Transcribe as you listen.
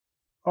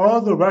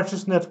all the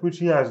righteousness which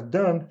he has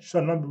done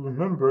shall not be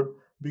remembered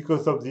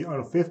because of the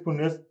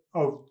unfaithfulness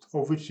of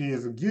which he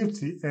is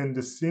guilty, and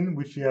the sin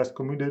which he has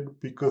committed,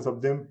 because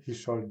of them he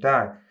shall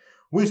die.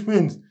 Which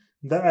means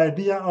the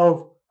idea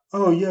of,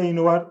 oh yeah, you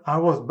know what, I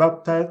was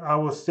baptized, I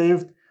was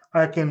saved,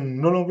 I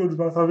can no longer lose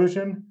my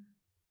salvation.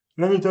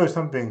 Let me tell you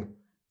something.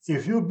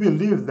 If you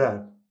believe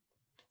that,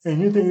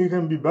 and you think you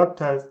can be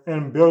baptized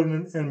and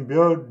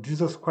bear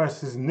Jesus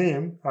Christ's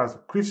name as a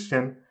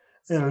Christian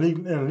and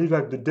live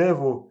like the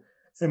devil,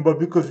 but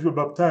because you're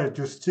baptized,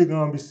 you're still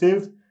gonna be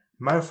saved,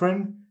 my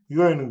friend,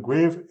 you are in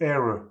grave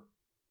error.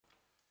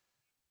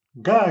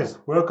 Guys,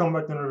 welcome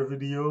back to another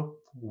video.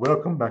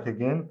 Welcome back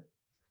again.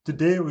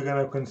 Today we're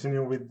gonna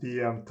continue with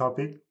the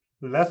topic.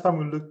 Last time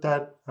we looked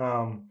at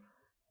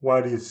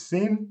what is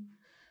sin.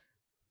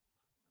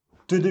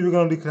 Today we're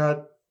gonna look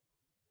at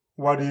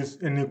what is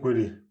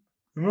iniquity.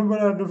 Remember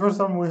that the first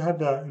time we had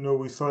that,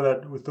 we saw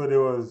that we thought there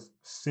was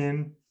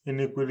sin,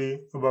 iniquity,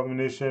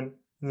 abomination,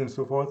 and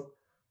so forth.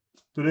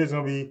 Today is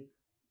gonna be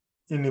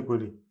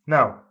iniquity.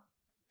 Now,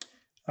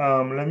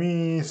 let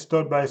me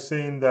start by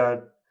saying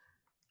that.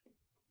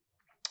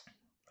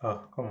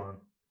 Oh, come on,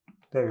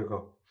 there we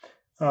go.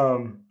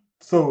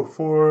 So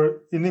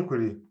for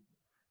iniquity,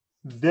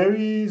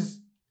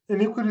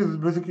 iniquity is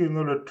basically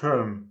another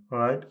term,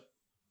 right,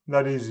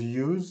 that is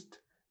used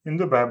in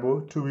the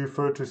Bible to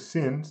refer to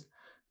sins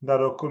that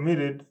are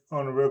committed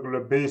on a regular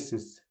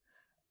basis.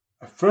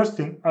 First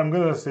thing, I'm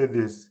going to say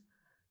this.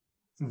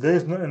 There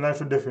is not an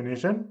actual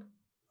definition,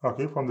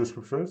 okay, from the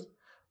scriptures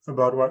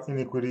about what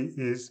iniquity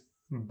is,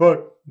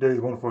 but there is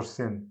one for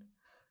sin.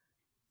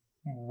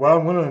 What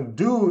I'm going to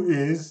do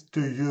is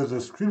to use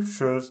the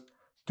scriptures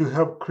to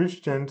help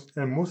Christians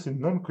and mostly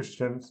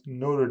non-Christians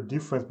know the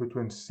difference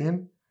between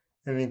sin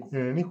and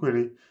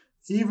iniquity,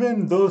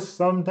 even though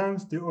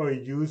sometimes they are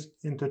used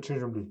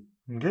interchangeably.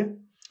 Okay?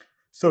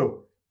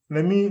 So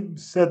let me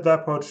set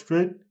that part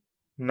straight.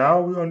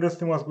 Now we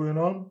understand what's going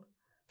on.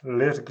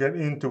 Let's get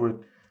into it.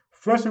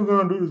 First, we're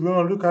going to do is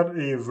going to look at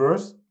a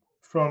verse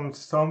from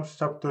Psalms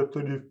chapter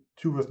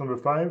 32, verse number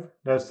 5,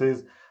 that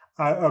says,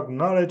 I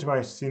acknowledge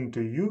my sin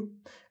to you,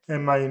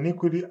 and my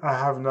iniquity I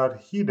have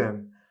not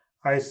hidden.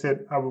 I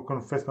said, I will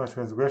confess my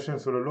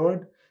transgressions to the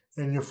Lord,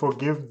 and you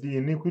forgive the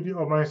iniquity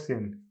of my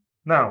sin.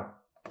 Now,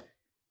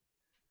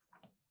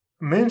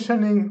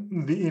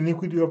 mentioning the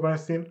iniquity of my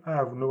sin, I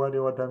have no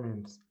idea what that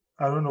means.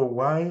 I don't know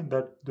why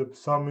that the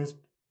psalmist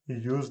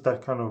used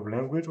that kind of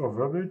language or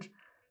verbiage.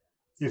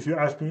 If you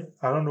ask me,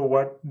 I don't know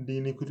what the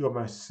iniquity of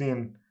my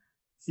sin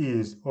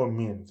is or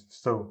means.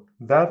 So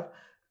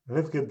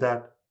let's get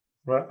that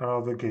right out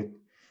of the gate.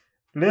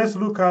 Let's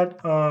look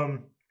at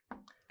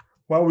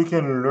what we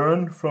can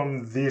learn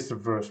from this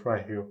verse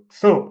right here.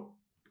 So,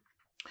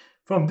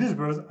 from this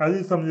verse, I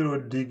did some little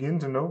digging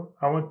to know.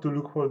 I want to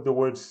look for the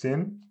word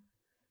sin.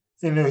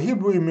 In the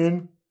Hebrew, it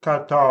means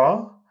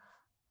katar.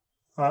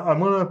 I'm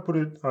gonna put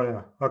it. Oh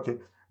yeah, okay.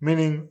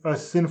 Meaning a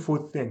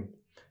sinful thing.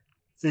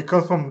 It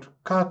comes from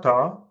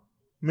kata,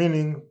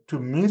 meaning to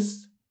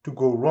miss, to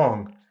go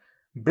wrong.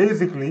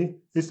 Basically,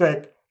 it's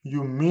like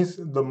you miss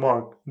the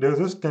mark. There's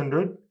a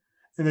standard,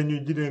 and then you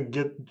didn't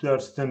get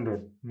that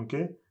standard.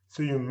 Okay,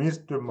 so you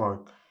missed the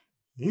mark.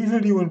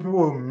 Usually, when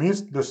people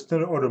miss the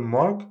standard or the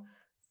mark,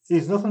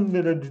 it's not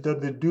something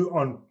that they do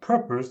on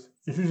purpose.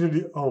 It's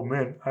usually, oh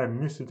man, I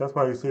missed it. That's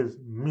why it says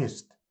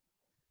missed.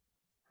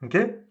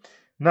 Okay?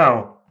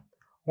 Now,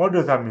 what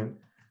does that mean?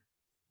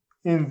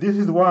 And this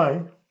is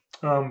why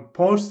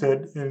Paul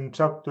said in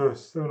chapter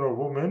 7 of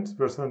Romans,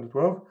 verse 7 to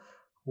 12,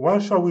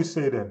 what shall we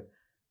say then?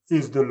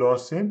 Is the law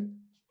sin?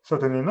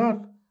 Certainly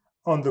not.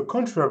 On the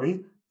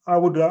contrary, I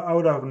would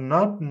have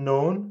not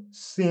known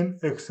sin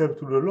except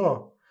through the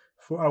law,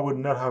 for I would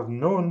not have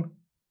known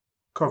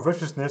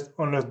covetousness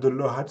unless the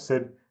law had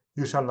said,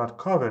 you shall not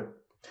covet.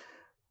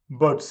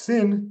 But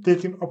sin,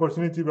 taking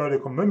opportunity by the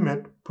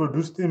commandment,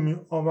 produced in me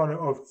all manner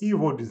of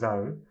evil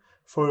desire,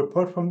 for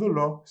apart from the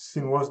law,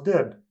 sin was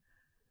dead.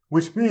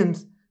 Which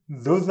means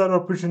those that are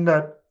preaching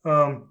that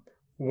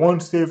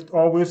once saved,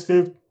 always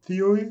saved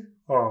theory,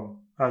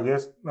 I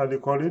guess how they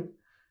call it,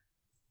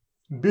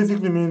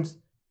 basically means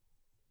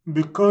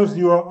because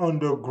you are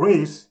under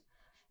grace,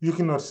 you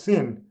cannot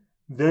sin.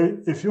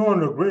 If you're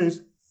under grace,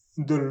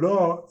 the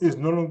law is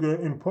no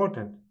longer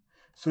important.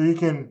 So you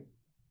can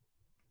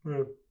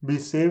be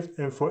saved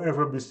and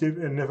forever be saved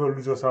and never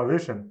lose your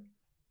salvation.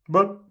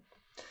 But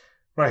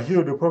right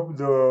here, the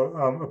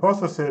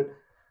apostle said,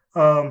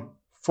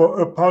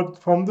 for apart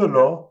from the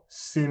law,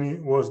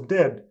 sin was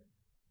dead.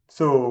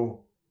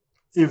 So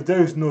if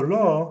there is no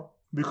law,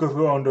 because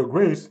we're under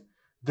grace,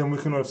 then we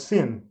cannot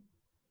sin.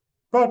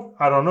 But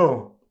I don't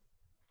know.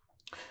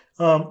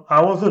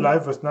 I was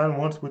alive, verse 9,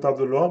 once without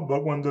the law,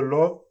 but when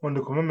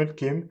the commandment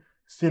came,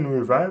 sin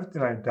revived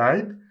and I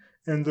died.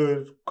 And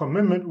the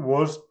commandment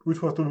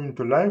which was to bring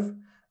to life,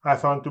 I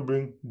found to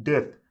bring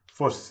death.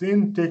 For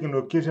sin, taking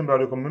occasion by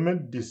the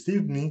commandment,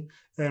 deceived me,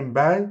 and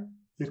by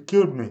it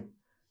killed me.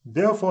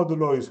 Therefore the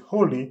law is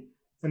holy,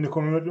 and the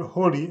commandment is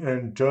holy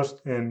and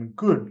just and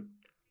good.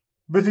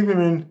 Basically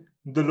means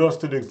the law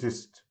still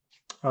exists.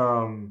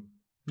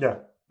 Yeah,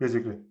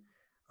 basically.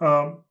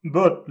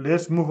 But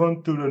let's move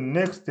on to the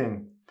next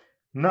thing.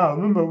 Now,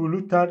 remember, we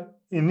looked at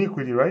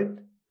iniquity, right?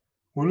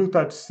 We looked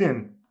at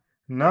sin.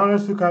 Now,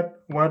 let's look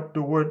at what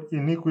the word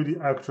iniquity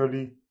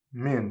actually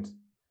means.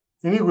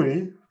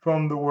 Iniquity,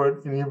 from the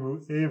word in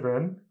Hebrew,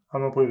 even,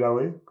 I'm going to put it that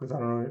way because I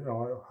don't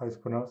know how it's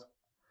pronounced.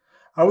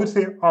 I would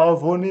say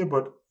avone,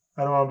 but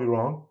I don't want to be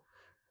wrong.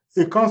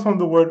 It comes from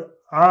the word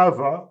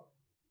ava,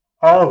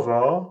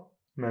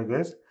 I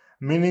guess,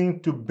 meaning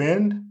to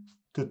bend,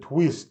 to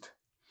twist,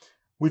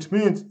 which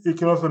means it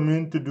can also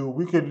mean to do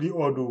wickedly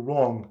or do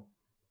wrong.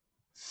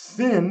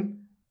 Sin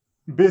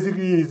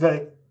basically is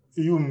like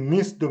you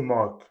miss the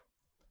mark.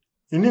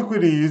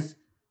 Iniquity is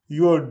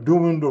you are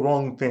doing the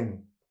wrong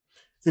thing.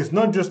 It's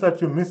not just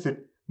that you miss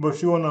it,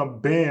 but you want to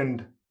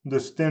bend the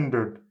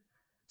standard.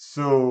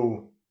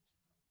 So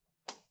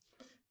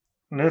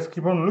let's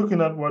keep on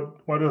looking at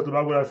what else the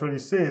Bible actually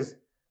says.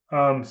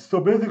 So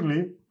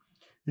basically,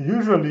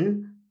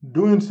 usually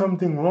doing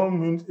something wrong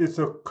means it's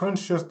a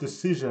conscious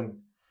decision.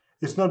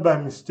 It's not by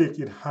mistake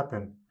it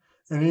happened.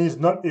 And it is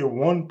not a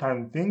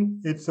one-time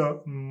thing, it's a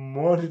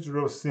multitude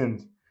of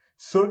sins.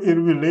 So it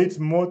relates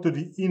more to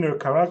the inner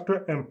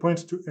character and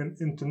points to an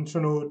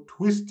intentional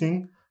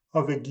twisting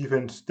of a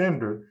given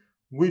standard,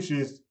 which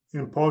is,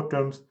 in Paul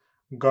terms,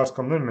 God's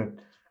commandment.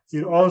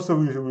 It also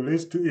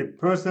relates to a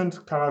person's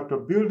character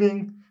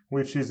building,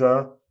 which is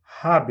a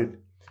habit.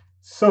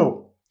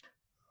 So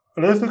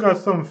let's look at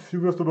some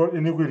figures about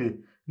iniquity.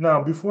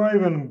 Now, before I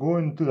even go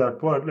into that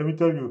part, let me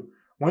tell you,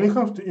 when it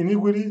comes to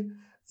iniquity,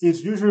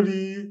 it's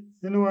usually,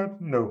 you know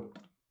what? No.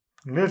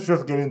 Let's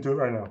just get into it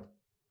right now.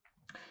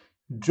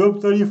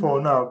 Job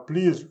 34. Now,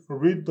 please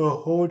read the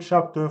whole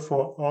chapter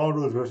for all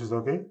those verses,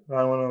 okay?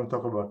 I want to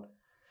talk about.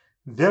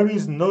 There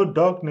is no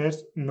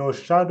darkness, no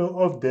shadow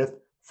of death,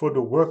 for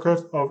the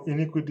workers of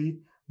iniquity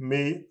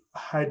may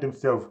hide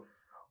themselves.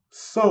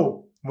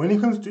 So, when it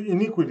comes to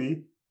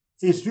iniquity,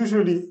 it's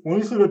usually, when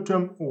you see the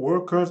term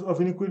workers of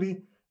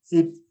iniquity,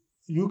 it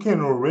you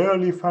can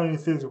rarely find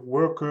it says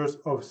workers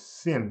of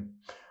sin,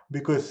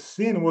 because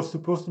sin was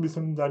supposed to be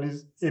something that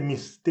is a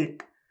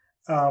mistake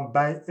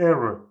by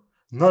error,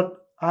 not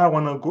I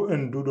want to go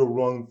and do the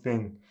wrong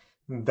thing.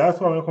 That's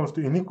why when it comes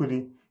to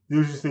iniquity, they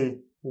usually say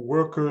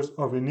workers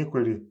of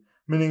iniquity,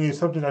 meaning it's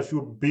something that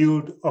you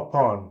build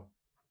upon.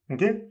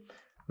 Okay,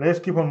 let's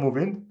keep on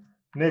moving.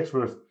 Next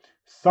verse.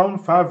 Psalm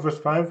 5 verse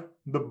 5.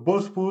 The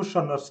boastful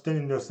shall not stand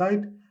in your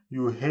sight.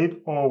 You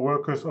hate all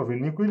workers of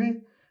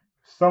iniquity.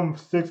 Psalm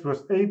 6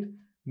 verse 8.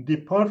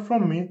 Depart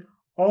from me,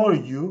 all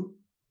you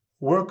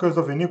workers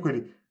of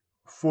iniquity,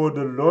 for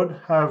the Lord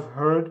has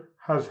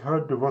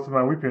heard the voice of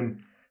my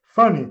weeping.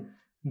 Funny,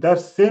 that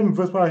same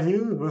verse right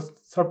here, verse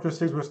chapter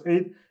 6 verse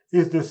 8,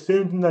 is the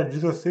same thing that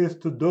Jesus says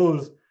to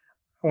those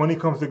when he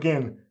comes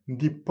again.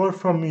 Depart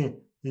from me,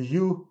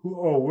 you who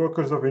are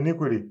workers of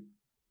iniquity.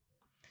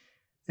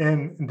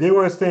 And they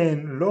were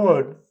saying,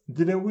 Lord,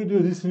 didn't we do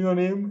this in your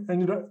name?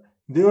 And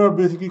they were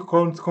basically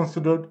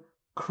considered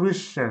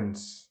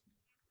Christians.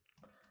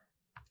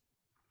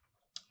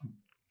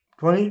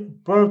 Proverbs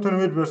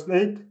 28 verse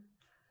 8.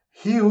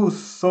 He who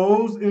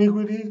sows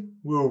iniquity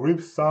will reap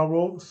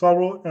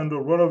sorrow, and the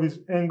rod of his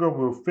anger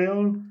will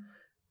fail.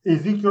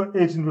 Ezekiel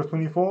 18 verse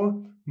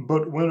 24.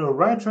 But when a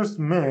righteous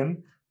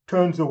man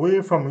turns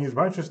away from his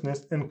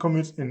righteousness and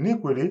commits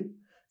iniquity,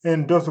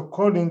 and does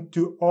according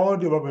to all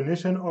the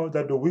abomination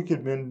that the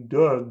wicked man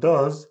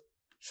does,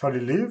 shall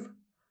he live?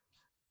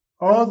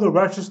 All the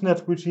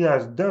righteousness which he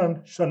has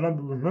done shall not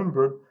be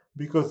remembered,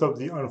 because of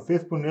the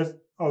unfaithfulness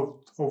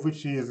of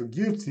which he is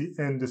guilty,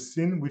 and the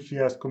sin which he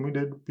has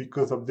committed,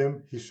 because of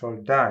them he shall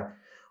die.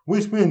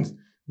 Which means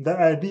the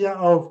idea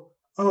of,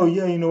 oh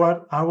yeah, you know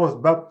what, I was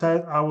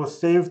baptized, I was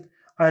saved,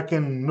 I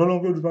can no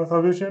longer lose my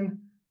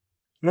salvation.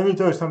 Let me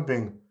tell you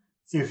something.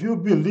 If you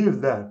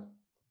believe that,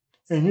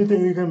 and you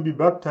think you can be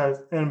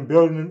baptized and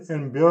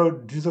bear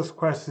Jesus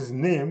Christ's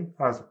name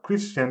as a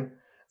Christian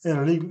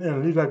and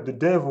live like the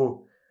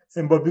devil,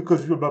 but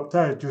because you're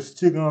baptized, you're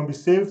still gonna be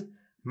saved,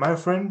 my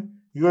friend,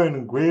 you're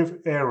in grave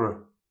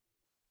error.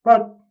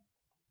 But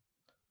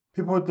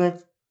people think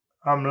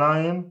I'm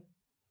lying.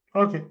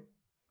 Okay,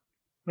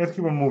 let's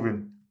keep on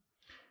moving.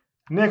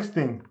 Next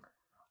thing,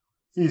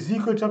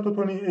 Ezekiel chapter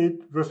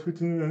 28, verse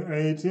 15 and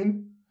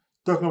 18,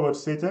 talking about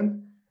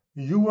Satan.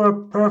 You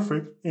were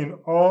perfect in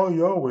all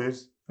your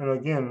ways, and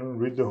again,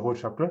 read the whole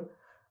chapter,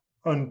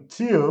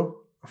 until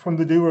from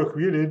the day you were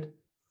created,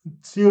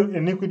 till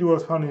iniquity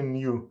was found in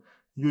you.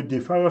 You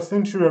defile your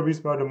sanctuaries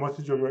by the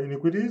multitude of your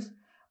iniquities,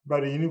 by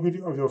the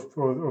iniquity of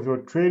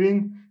your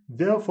trading.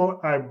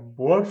 Therefore I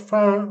brought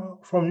fire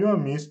from your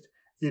midst,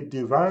 it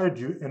devoured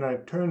you, and I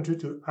turned you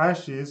to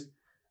ashes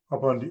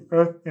upon the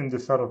earth in the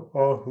sight of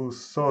all who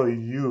saw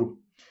you.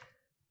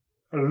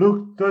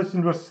 Luke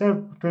 13 verse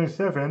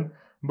 27,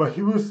 but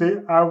he will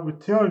say, I will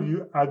tell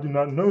you, I do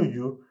not know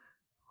you,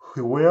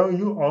 where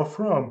you are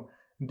from.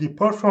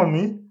 Depart from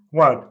me,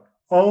 what?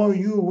 All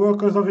you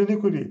workers of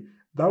iniquity.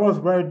 That was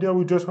right there,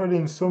 we just read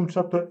in Psalm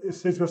chapter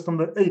 6 verse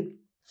number 8.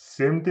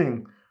 Same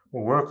thing,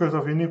 workers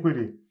of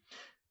iniquity.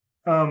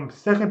 2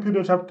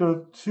 Peter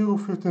chapter 2,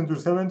 15 to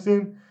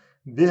 17,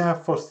 they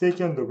have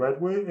forsaken the right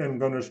way and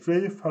gone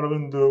astray,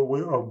 following the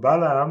way of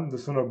Balaam, the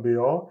son of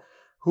Beor,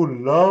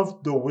 who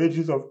loved the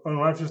wages of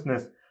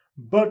unrighteousness.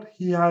 But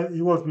he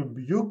was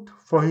rebuked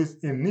for his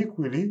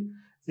iniquity.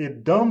 A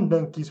dumb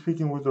donkey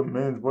speaking with a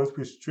man's voice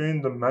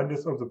restrained the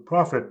madness of the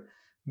prophet.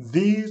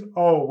 These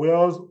are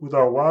wells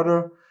without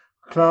water,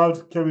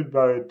 clouds carried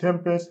by a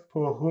tempest,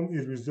 for whom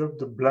is reserved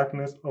the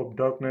blackness of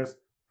darkness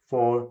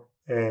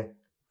forever.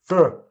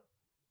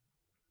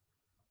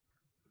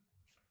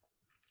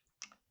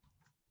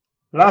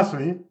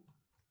 Lastly,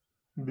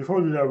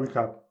 before we do that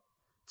recap,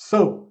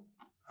 so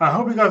I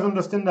hope you guys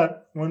understand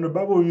that when the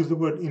Bible uses the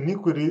word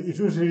iniquity, it's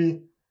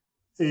usually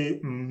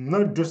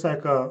not just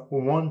like a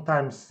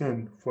one-time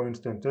sin. For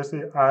instance, let's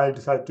say I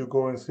decide to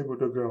go and sleep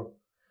with a girl,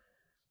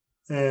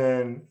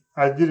 and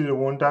I did it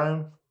one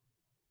time,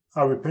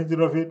 I repented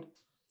of it,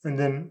 and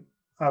then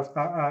I've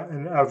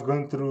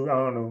gone through, I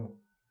don't know,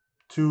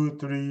 2,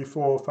 3,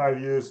 4, 5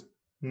 years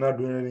not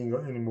doing anything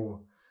anymore.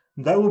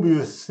 That would be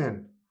a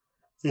sin.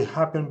 It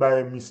happened by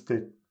a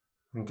mistake.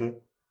 Okay.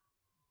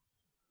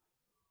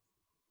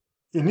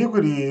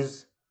 Iniquity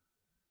is,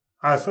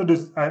 I saw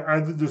this, I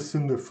did this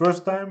sin the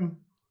first time,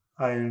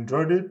 I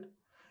enjoyed it.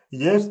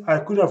 Yes, I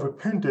could have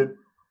repented,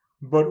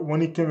 but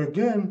when it came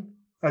again,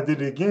 I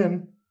did it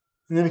again,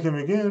 and then it came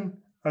again,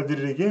 I did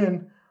it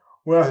again.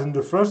 Whereas in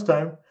the first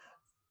time,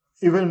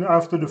 even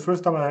after the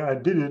first time I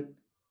did it,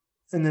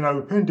 and then I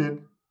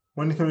repented,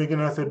 when it came again,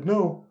 I said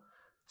no.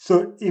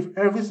 So if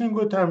every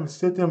single time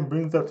Satan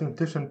brings that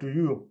temptation to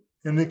you,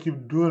 and you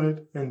keep doing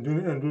it and doing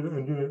it and doing it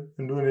and doing it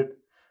and doing it,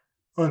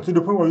 until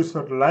the point where you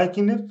start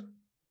liking it,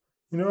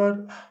 you know what?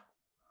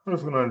 I'm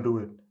just gonna do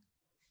it.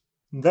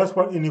 That's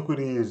what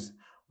iniquity is.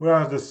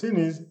 Whereas the sin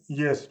is,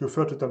 yes, you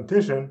fell to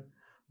temptation,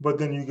 but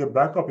then you get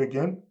back up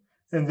again,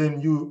 and then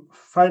you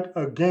fight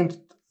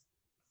against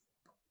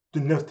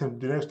the next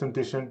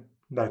temptation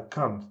that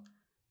comes.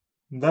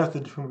 That's the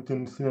difference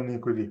between sin and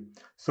iniquity.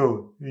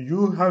 So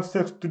you have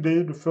sex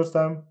today, the first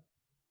time,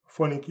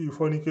 you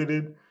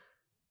fornicated,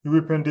 you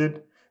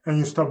repented, and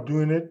you stop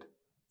doing it,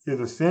 is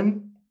a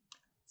sin.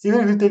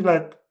 Even if it takes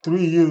like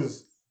 3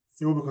 years,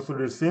 it will be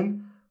considered a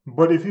sin.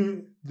 But if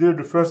you did it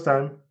the first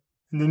time,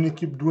 and then you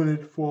keep doing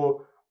it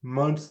for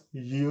months,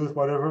 years,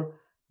 whatever,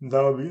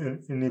 that will be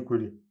an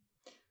iniquity.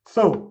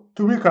 So,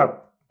 to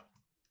recap,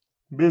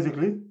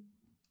 basically,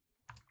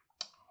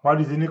 what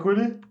is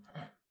iniquity?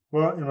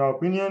 Well, in my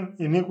opinion,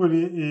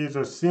 iniquity is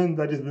a sin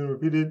that is being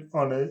repeated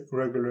on a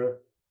regular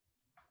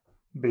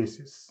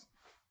basis.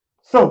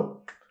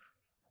 So,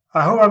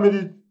 I hope I made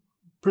it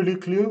pretty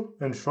clear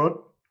and short.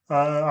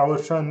 I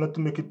was trying not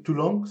to make it too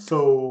long,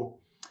 so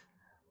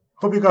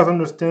hope you guys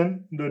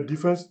understand the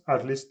difference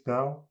at least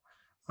now.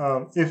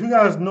 If you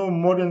guys know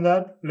more than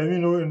that, let me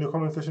know in the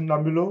comment section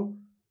down below.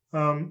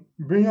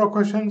 Bring your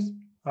questions.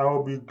 I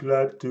will be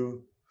glad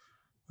to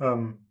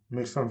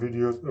make some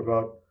videos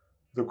about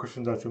the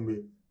questions that you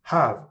may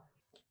have.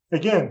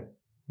 Again,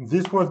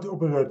 this was the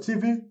Open Web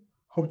TV.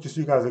 Hope to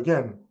see you guys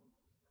again.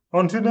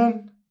 Until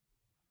then,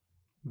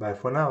 bye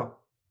for now.